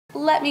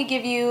Let me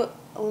give you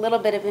a little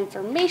bit of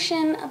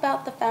information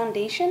about the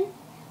foundation.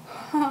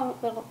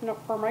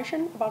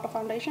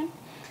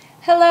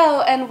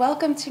 Hello and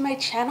welcome to my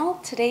channel.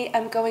 Today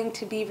I'm going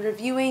to be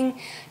reviewing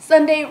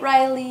Sunday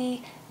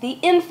Riley, the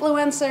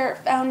Influencer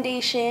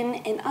Foundation,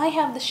 and I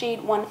have the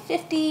shade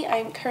 150.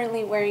 I'm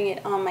currently wearing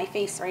it on my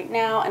face right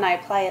now and I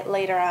apply it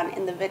later on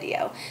in the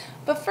video.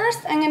 But first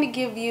I'm going to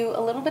give you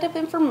a little bit of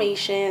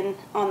information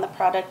on the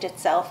product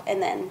itself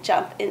and then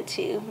jump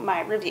into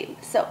my review.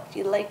 So if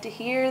you'd like to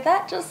hear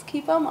that, just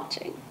keep on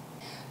watching.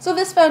 So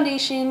this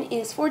foundation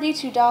is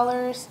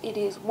 $42. It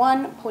is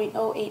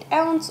 1.08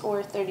 ounce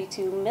or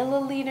 32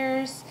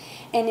 milliliters,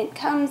 and it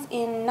comes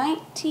in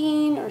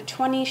 19 or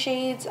 20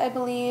 shades, I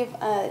believe.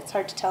 It's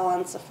hard to tell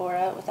on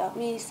Sephora without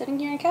me sitting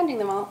here and counting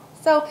them all.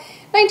 So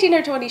 19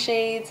 or 20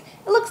 shades.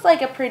 It looks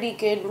like a pretty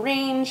good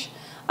range.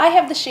 I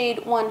have the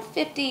shade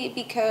 150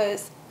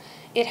 because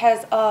it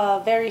has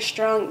a very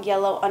strong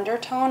yellow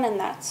undertone, and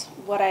that's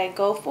what I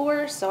go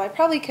for. So I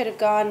probably could have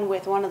gone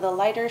with one of the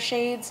lighter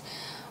shades,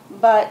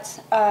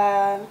 but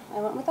I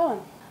went with that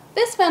one.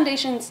 This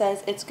foundation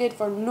says it's good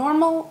for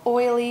normal,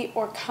 oily,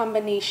 or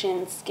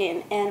combination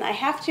skin, and I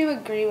have to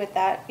agree with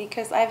that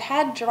because I've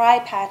had dry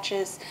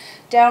patches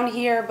down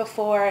here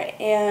before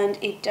and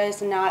it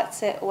does not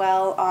sit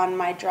well on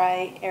my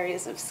dry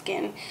areas of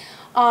skin.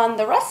 On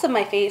the rest of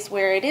my face,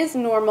 where it is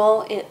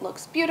normal, it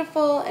looks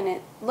beautiful and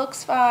it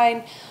looks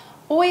fine.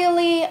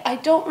 Oily, I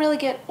don't really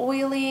get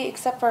oily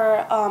except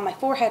for my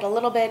forehead a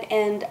little bit,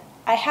 and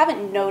I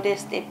haven't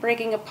noticed it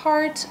breaking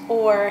apart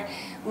or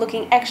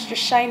looking extra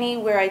shiny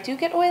where I do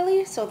get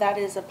oily, so that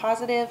is a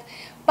positive.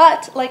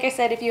 But like I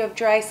said, if you have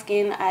dry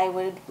skin, I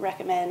would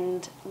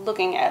recommend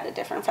looking at a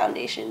different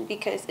foundation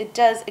because it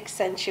does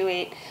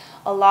accentuate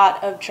a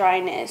lot of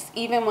dryness,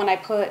 even when I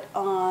put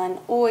on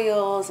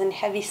oils and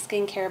heavy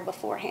skincare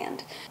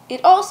beforehand.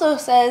 It also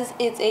says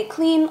it's a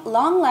clean,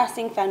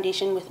 long-lasting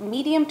foundation with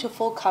medium to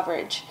full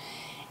coverage.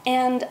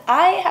 And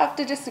I have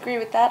to disagree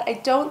with that. I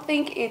don't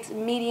think it's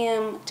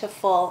medium to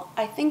full.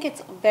 I think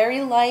it's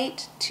very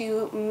light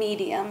to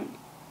medium.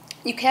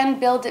 You can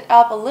build it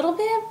up a little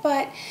bit,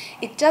 but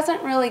it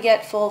doesn't really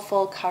get full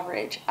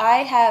coverage. I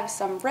have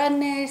some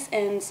redness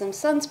and some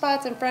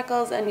sunspots and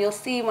freckles, and you'll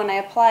see when I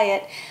apply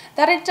it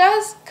that it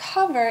does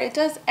cover, it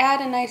does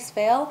add a nice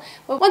veil,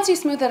 but once you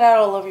smooth it out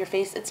all over your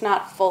face, it's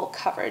not full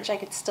coverage. I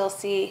could still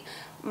see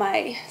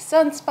my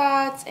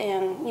sunspots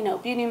and, you know,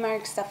 beauty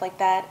marks, stuff like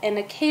that, and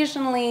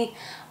occasionally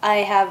I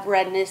have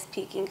redness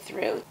peeking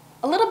through.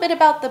 A little bit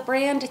about the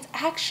brand. It's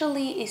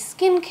actually a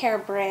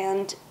skincare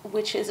brand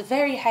which is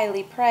very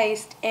highly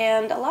priced,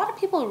 and a lot of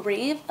people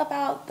rave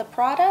about the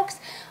products.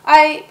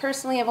 I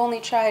personally have only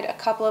tried a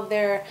couple of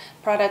their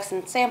products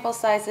in sample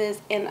sizes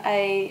and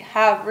I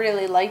have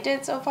really liked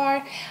it so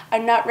far.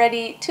 I'm not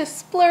ready to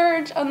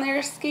splurge on their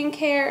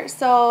skincare,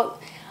 so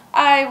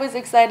I was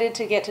excited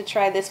to get to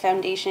try this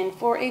foundation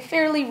for a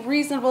fairly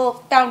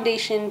reasonable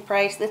foundation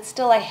price. That's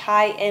still a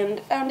high-end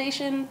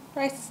foundation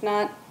price. It's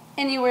not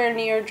anywhere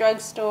near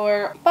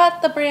drugstore,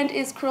 but the brand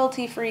is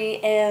cruelty-free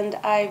and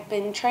I've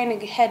been trying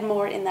to head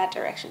more in that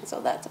direction, so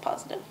that's a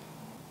positive.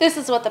 This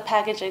is what the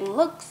packaging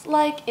looks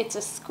like. It's a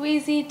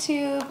squeezy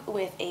tube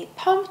with a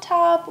pump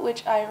top,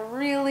 which I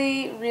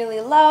really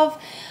love.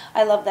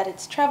 I love that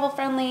it's travel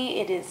friendly.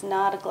 It is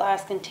not a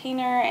glass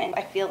container, and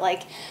I feel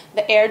like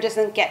the air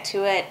doesn't get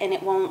to it and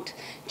it won't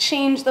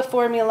change the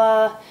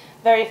formula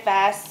very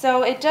fast.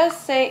 So it does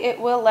say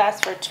it will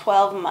last for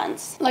 12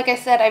 months. Like I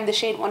said, I have the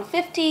shade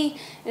 150.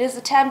 It is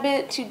a tad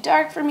bit too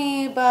dark for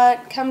me,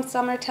 but come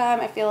summertime,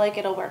 I feel like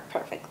it'll work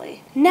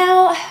perfectly.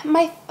 Now,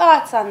 my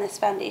thoughts on this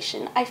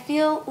foundation. I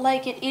feel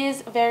like it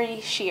is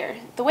very sheer.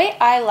 The way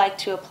I like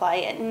to apply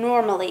it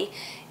normally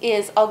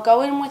is I'll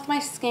go in with my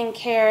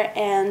skincare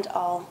and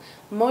I'll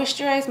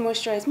moisturize.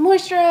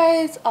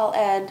 I'll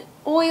add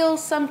oil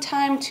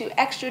sometime to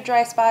extra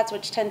dry spots,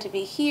 which tend to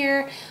be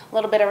here, a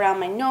little bit around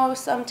my nose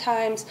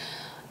sometimes,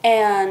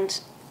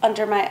 and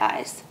under my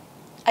eyes.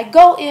 I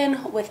go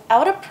in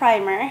without a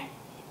primer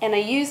and I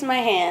use my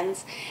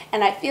hands,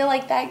 and I feel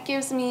like that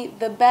gives me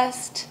the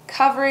best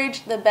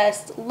coverage, the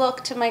best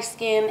look to my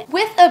skin.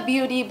 With a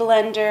beauty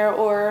blender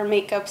or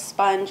makeup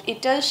sponge,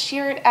 it does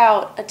sheer it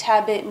out a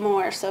tad bit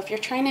more, so if you're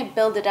trying to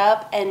build it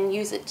up and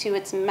use it to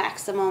its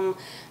maximum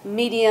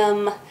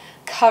medium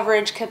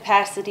coverage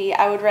capacity,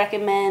 I would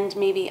recommend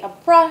maybe a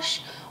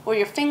brush or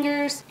your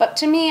fingers, but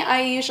to me,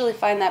 I usually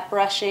find that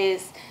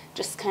brushes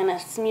just kind of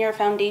smear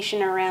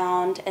foundation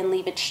around and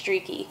leave it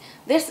streaky.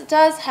 This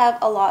does have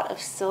a lot of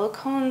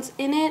silicones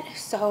in it,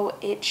 so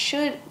it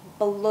should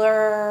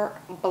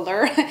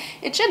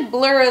it should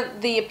blur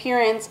the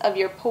appearance of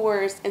your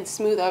pores and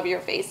smooth over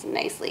your face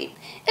nicely.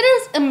 It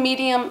is a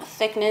medium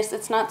thickness.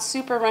 It's not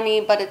super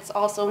runny, but it's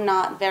also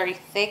not very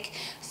thick,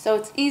 so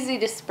it's easy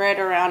to spread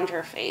around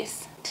your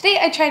face. Today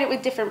I tried it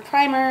with different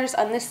primers.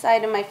 On this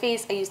side of my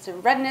face I used a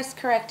redness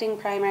correcting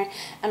primer,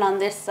 and on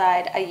this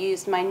side I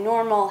used my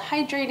normal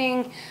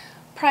hydrating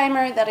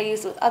primer that I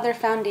use with other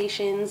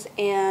foundations,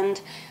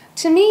 and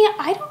to me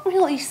I don't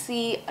really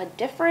see a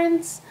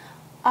difference.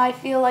 I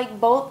feel like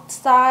both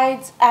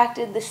sides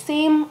acted the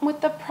same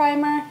with the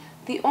primer.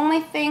 The only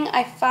thing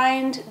I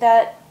find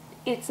that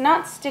it's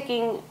not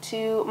sticking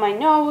to my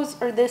nose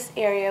or this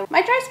area.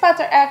 My dry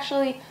spots are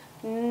actually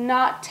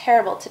not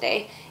terrible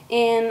today.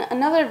 In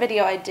another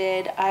video I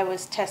did, I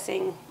was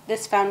testing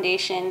this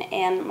foundation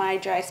and my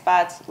dry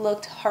spots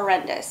looked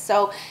horrendous.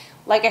 So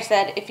like I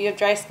said, if you have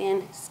dry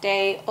skin,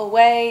 stay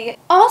away.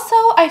 Also,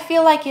 I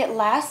feel like it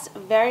lasts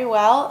very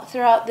well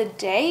throughout the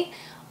day.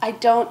 I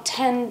don't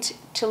tend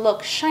to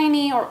look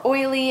shiny or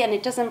oily, and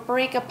it doesn't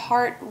break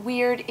apart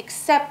weird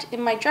except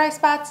in my dry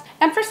spots.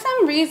 And for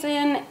some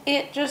reason,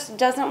 it just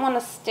doesn't want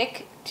to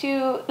stick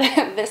to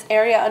this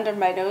area under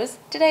my nose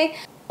today.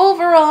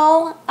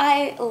 Overall,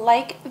 I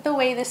like the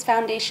way this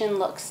foundation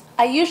looks.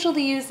 I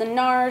usually use the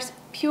NARS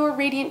Pure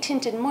Radiant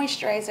Tinted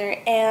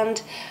Moisturizer,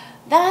 and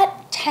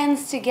that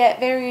tends to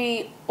get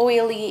very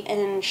oily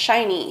and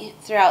shiny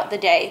throughout the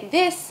day.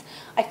 This,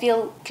 I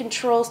feel,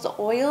 controls the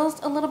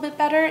oils a little bit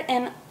better,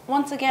 and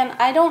once again,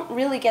 I don't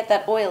really get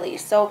that oily.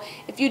 So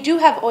if you do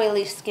have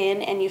oily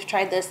skin and you've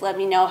tried this, let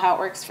me know how it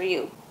works for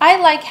you. I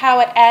like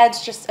how it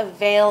adds just a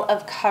veil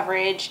of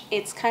coverage.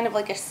 It's kind of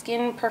like a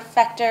skin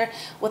perfector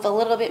with a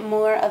little bit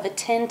more of a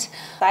tint.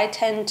 I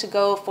tend to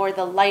go for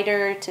the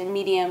lighter to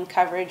medium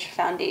coverage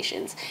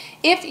foundations.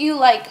 If you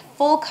like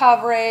full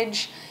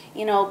coverage,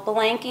 you know,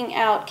 blanking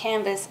out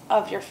canvas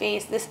of your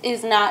face, this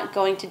is not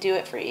going to do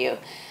it for you.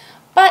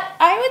 But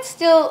I would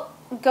still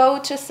go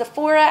to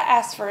Sephora,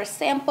 ask for a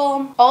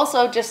sample,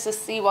 also just to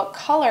see what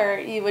color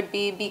you would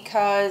be,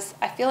 because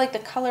I feel like the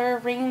color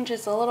range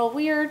is a little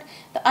weird.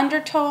 The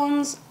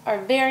undertones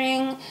are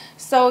varying,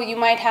 so you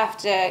might have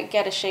to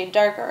get a shade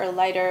darker or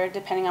lighter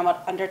depending on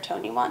what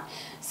undertone you want.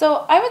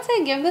 So I would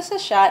say give this a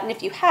shot, and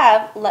if you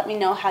have, let me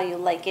know how you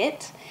like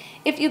it.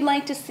 If you'd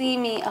like to see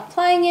me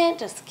applying it,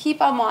 just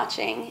keep on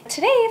watching.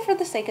 Today, for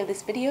the sake of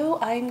this video,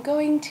 I'm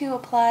going to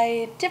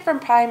apply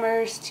different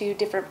primers to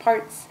different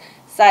parts,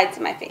 sides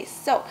of my face.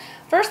 So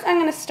first I'm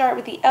going to start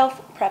with the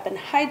e.l.f. Prep and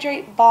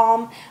Hydrate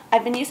Balm.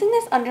 I've been using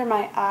this under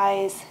my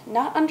eyes,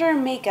 not under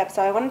makeup,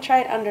 so I want to try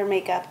it under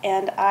makeup,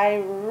 and I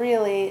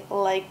really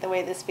like the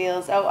way this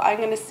feels. Oh, I'm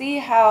going to see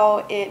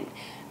how it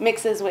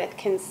mixes with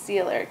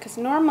concealer, because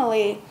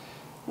normally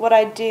what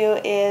I do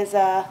is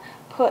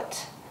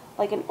put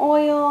like an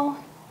oil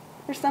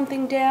or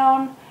something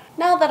down.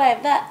 Now that I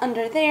have that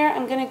under there,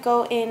 I'm going to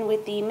go in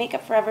with the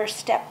Makeup Forever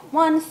Step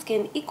 1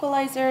 Skin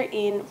Equalizer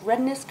in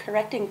Redness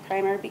Correcting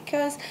Primer,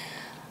 because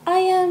I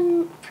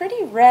am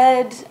pretty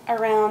red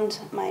around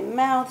my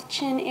mouth,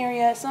 chin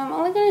area, so I'm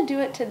only going to do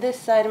it to this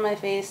side of my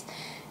face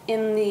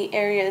in the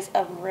areas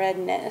of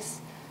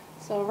redness.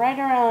 So right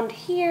around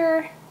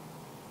here,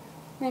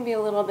 maybe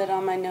a little bit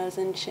on my nose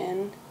and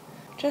chin,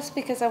 just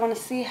because I want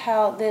to see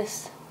how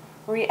this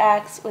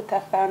reacts with the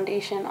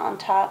foundation on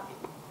top,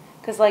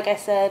 because like I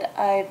said,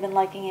 I've been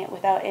liking it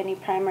without any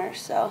primer,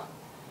 so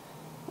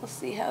we'll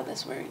see how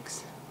this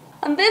works.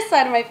 On this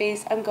side of my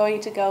face, I'm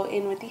going to go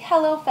in with the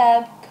Hello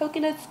Fab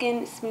Coconut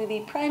Skin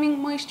Smoothie Priming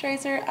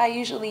Moisturizer. I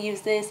usually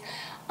use this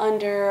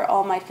under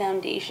all my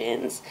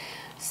foundations,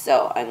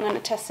 so I'm going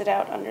to test it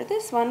out under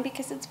this one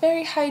because it's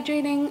very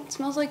hydrating. It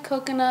smells like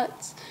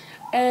coconuts,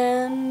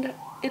 and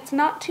it's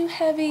not too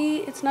heavy,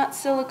 it's not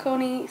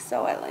silicone-y,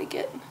 so I like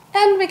it.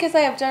 And because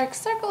I have dark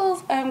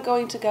circles, I'm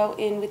going to go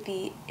in with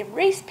the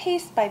Erase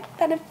Paste by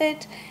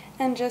Benefit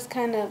and just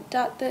kind of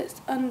dot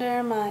this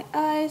under my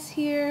eyes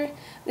here.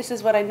 This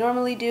is what I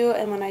normally do,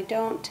 and when I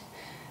don't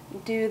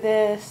do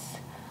this,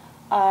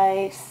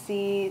 I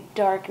see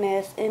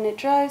darkness and it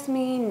drives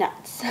me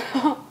nuts.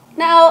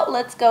 Now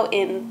let's go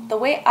in. The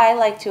way I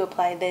like to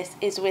apply this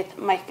is with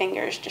my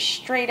fingers, just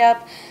straight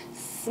up,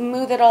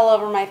 smooth it all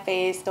over my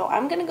face. So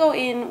I'm going to go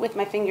in with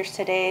my fingers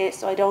today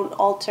so I don't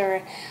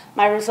alter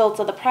my results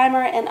of the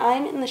primer, and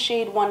I'm in the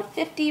shade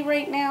 150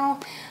 right now.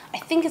 I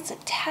think it's a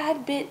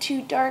tad bit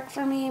too dark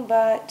for me,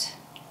 but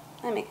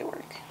I make it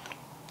work.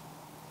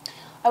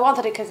 I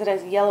wanted it because it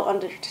has yellow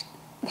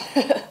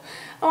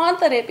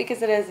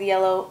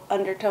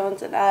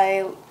undertones, and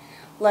I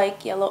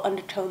like yellow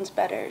undertones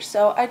better.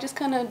 So I just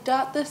kind of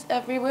dot this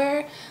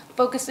everywhere,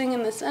 focusing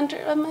in the center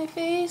of my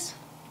face.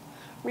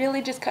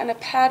 Really just kind of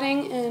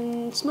patting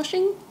and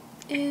smushing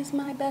is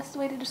my best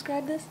way to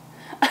describe this.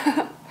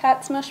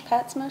 Pat smush,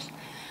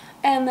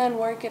 and then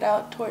work it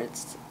out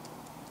towards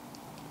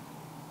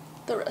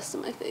the rest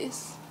of my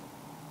face.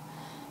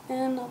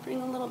 And I'll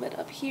bring a little bit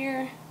up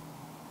here,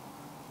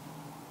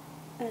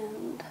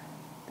 and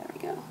there we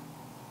go.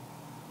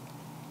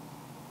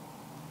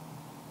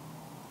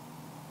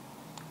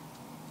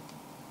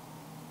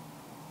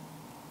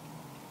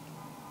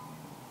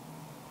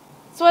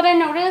 So what I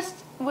noticed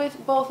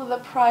with both of the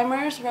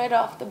primers right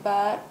off the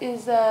bat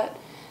is that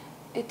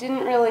it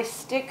didn't really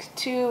stick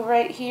to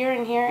right here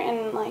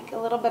and like a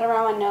little bit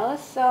around my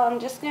nose. So I'm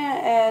just going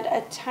to add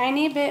a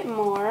tiny bit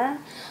more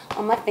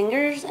on my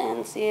fingers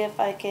and see if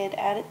I could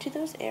add it to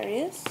those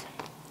areas.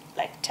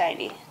 Like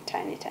tiny,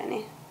 tiny,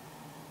 tiny.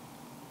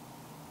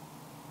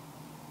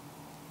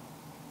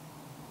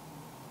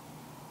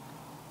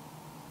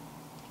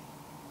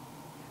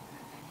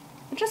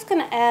 I'm just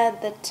going to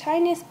add the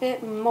tiniest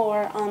bit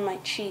more on my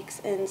cheeks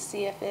and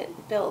see if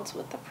it builds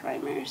with the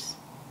primers.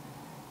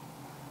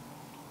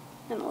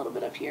 And a little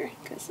bit up here,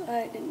 because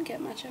I didn't get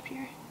much up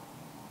here.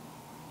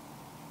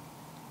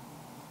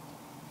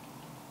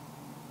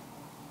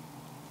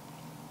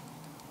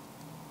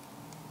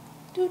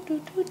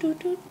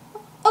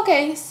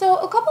 Okay, so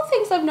a couple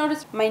things I've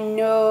noticed. My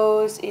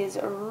nose is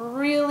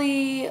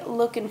really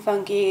looking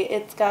funky.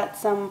 It's got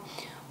some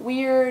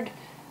weird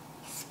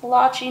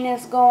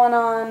splotchiness going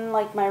on,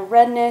 like my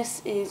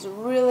redness is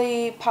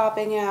really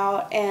popping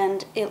out,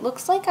 and it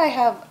looks like I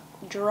have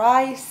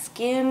dry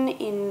skin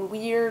in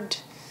weird,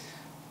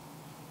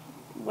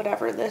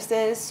 whatever this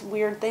is,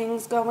 weird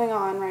things going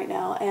on right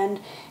now, and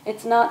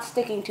it's not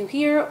sticking to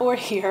here or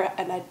here,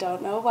 and I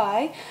don't know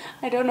why.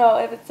 I don't know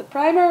if it's the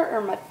primer or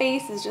my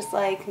face is just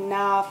like,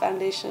 nah,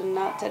 foundation,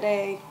 not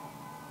today.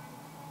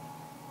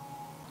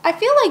 I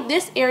feel like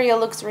this area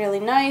looks really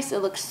nice.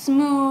 It looks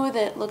smooth,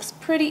 it looks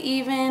pretty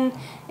even.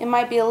 It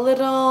might be a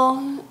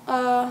little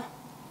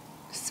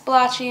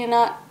splotchy and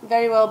not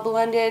very well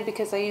blended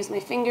because I use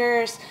my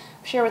fingers.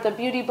 I'm sure with a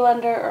beauty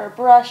blender or a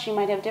brush you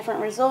might have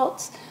different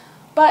results.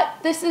 But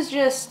this is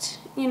just,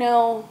 you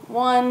know,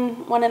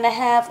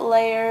 1.5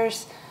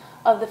 layers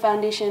of the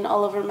foundation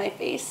all over my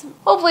face.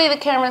 Hopefully the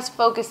camera's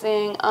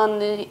focusing on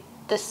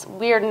this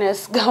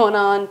weirdness going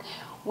on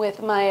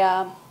with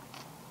my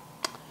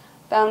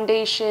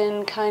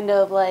foundation kind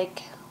of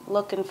like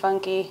looking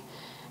funky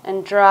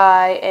and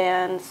dry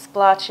and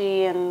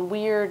splotchy and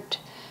weird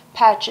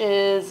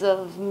patches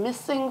of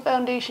missing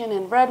foundation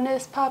and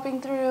redness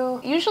popping through.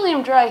 Usually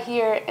I'm dry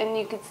here and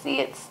you can see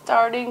it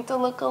starting to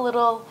look a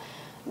little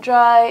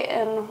dry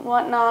and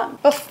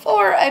whatnot.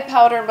 Before I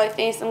powder my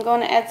face, I'm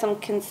going to add some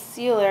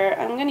concealer.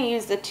 I'm going to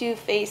use the Too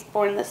Faced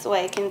Born This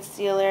Way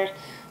concealer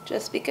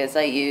just because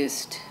I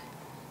used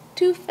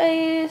Too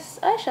Faced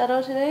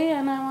eyeshadow today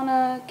and I want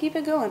to keep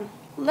it going.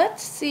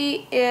 Let's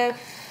see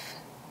if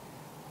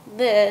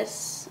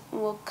this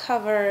will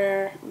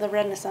cover the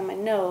redness on my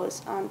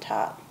nose on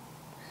top.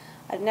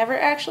 I've never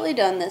actually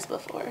done this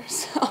before,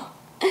 so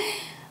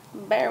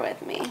bear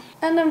with me.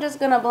 And I'm just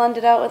going to blend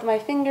it out with my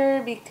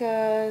finger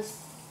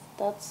because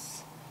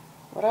that's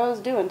what I was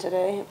doing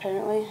today,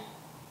 apparently.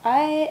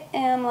 I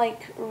am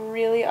like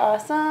really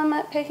awesome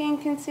at picking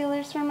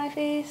concealers for my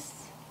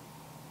face.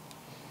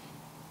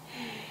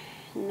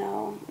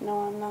 No,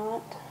 I'm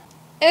not.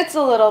 It's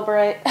a little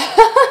bright.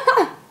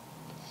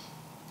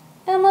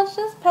 And let's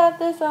just pat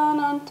this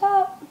on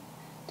top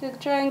to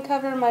try and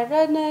cover my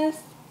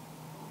redness.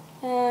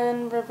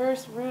 And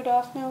reverse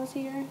Rudolph nose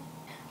here.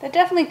 That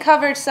definitely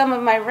covered some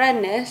of my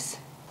redness.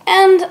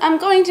 And I'm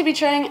going to be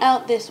trying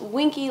out this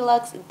Winky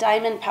Lux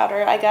Diamond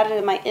Powder. I got it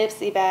in my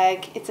Ipsy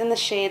bag. It's in the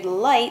shade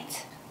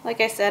Light. Like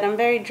I said, I'm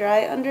very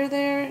dry under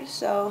there,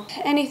 so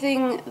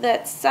anything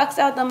that sucks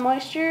out the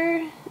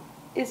moisture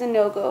is a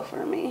no-go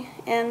for me.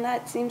 And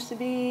that seems to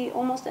be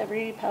almost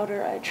every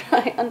powder I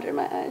try under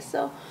my eyes.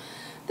 So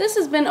this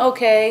has been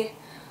okay.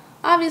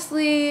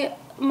 Obviously,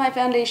 my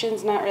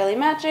foundation's not really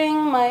matching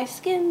my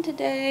skin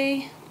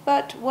today,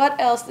 but what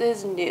else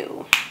is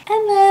new?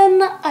 And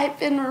then I've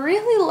been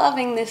really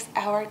loving this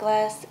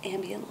Hourglass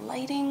ambient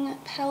lighting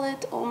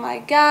palette. Oh my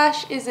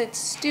gosh, is it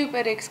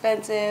stupid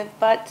expensive,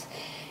 but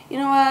you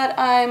know what,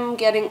 I'm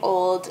getting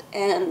old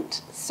and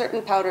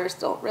certain powders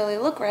don't really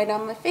look right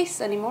on my face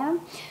anymore.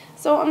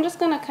 So I'm just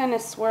gonna kind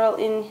of swirl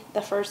in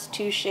the first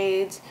 2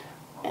 shades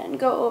and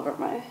go over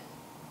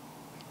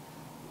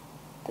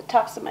the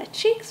tops of my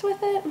cheeks with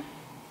it,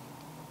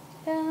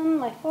 and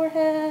my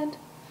forehead,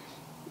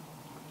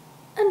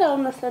 and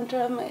down the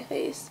center of my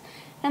face.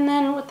 And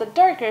then with the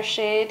darker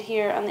shade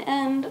here on the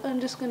end,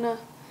 I'm just gonna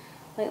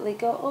lightly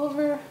go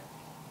over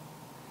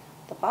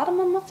the bottom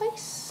of my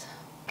face.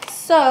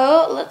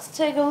 So let's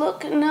take a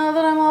look now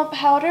that I'm all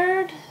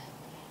powdered.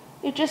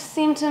 It just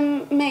seemed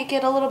to make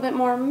it a little bit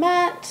more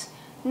matte.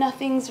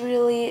 Nothing's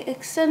really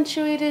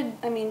accentuated,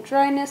 I mean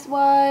dryness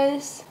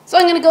wise. So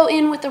I'm gonna go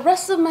in with the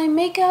rest of my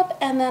makeup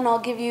and then I'll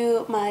give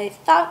you my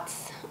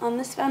thoughts on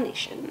this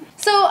foundation.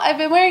 So I've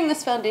been wearing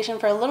this foundation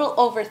for a little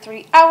over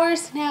 3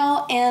 hours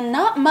now and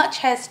not much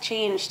has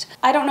changed.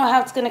 I don't know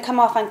how it's gonna come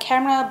off on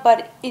camera,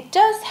 but it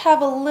does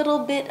have a little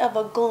bit of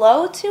a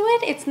glow to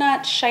it. It's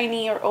not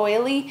shiny or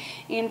oily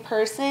in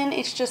person.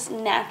 It's just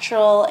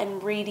natural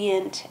and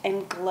radiant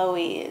and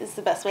glowy is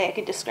the best way I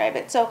could describe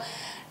it. So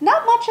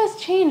not much has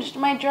changed.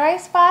 My dry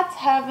spots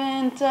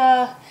haven't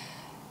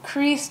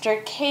creased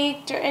or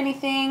caked or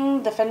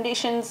anything. The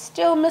foundation's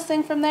still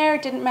missing from there.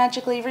 It didn't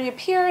magically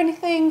reappear or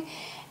anything.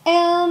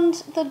 And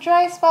the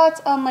dry spots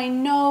on my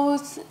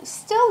nose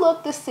still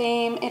look the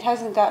same. It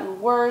hasn't gotten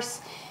worse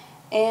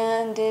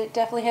and it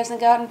definitely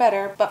hasn't gotten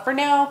better. But for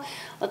now,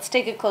 let's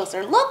take a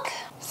closer look.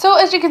 So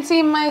as you can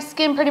see, my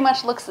skin pretty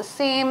much looks the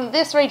same.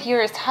 This right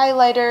here is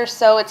highlighter,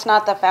 so it's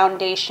not the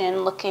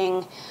foundation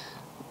looking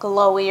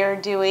glowy or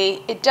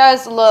dewy. It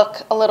does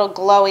look a little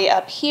glowy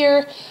up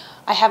here.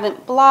 I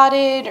haven't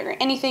blotted or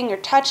anything or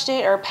touched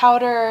it or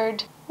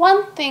powdered.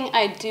 One thing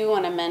I do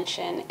want to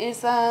mention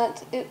is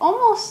that it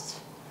almost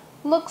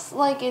looks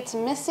like it's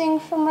missing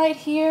from right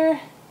here.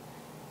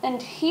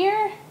 And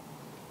here,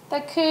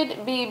 that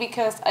could be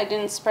because I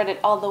didn't spread it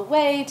all the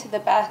way to the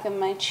back of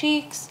my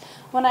cheeks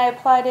when I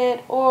applied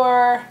it,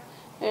 or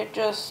it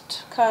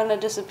just kind of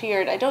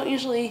disappeared. I don't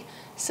usually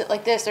sit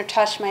like this or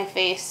touch my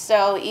face,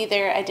 so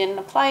either I didn't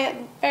apply it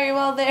very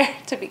well there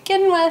to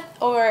begin with,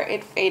 or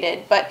it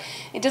faded. But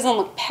it doesn't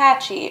look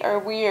patchy or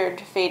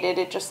weird faded,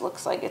 it just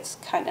looks like it's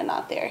kind of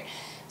not there.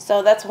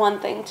 So that's one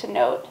thing to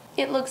note.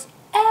 It looks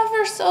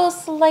ever so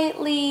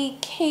slightly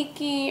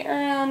cakey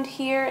around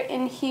here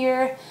and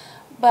here,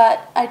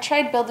 but I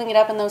tried building it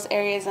up in those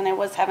areas and I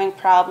was having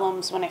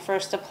problems when I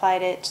first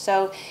applied it,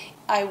 so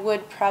I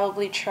would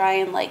probably try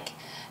and like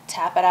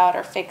tap it out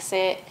or fix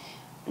it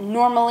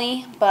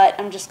normally, but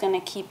I'm just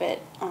gonna keep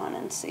it on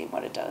and see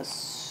what it does.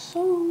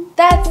 So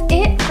that's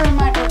it for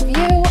my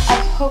review. I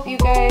hope you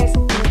guys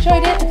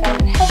enjoyed it and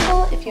found it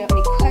helpful. If you have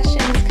any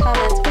questions,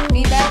 comments, or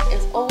feedback,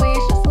 as always,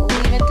 just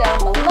leave it down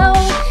below,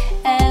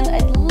 and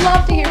I'd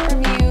love to hear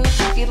from you.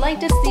 If you'd like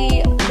to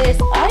see this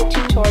eye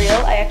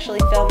tutorial, I actually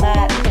filmed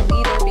that. It'll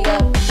either be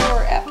up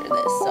or after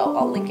this, so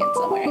I'll link it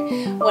somewhere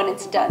when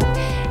it's done.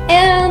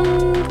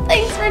 And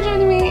thanks for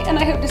joining me, and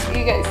I hope to see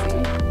you guys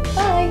soon.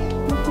 Bye!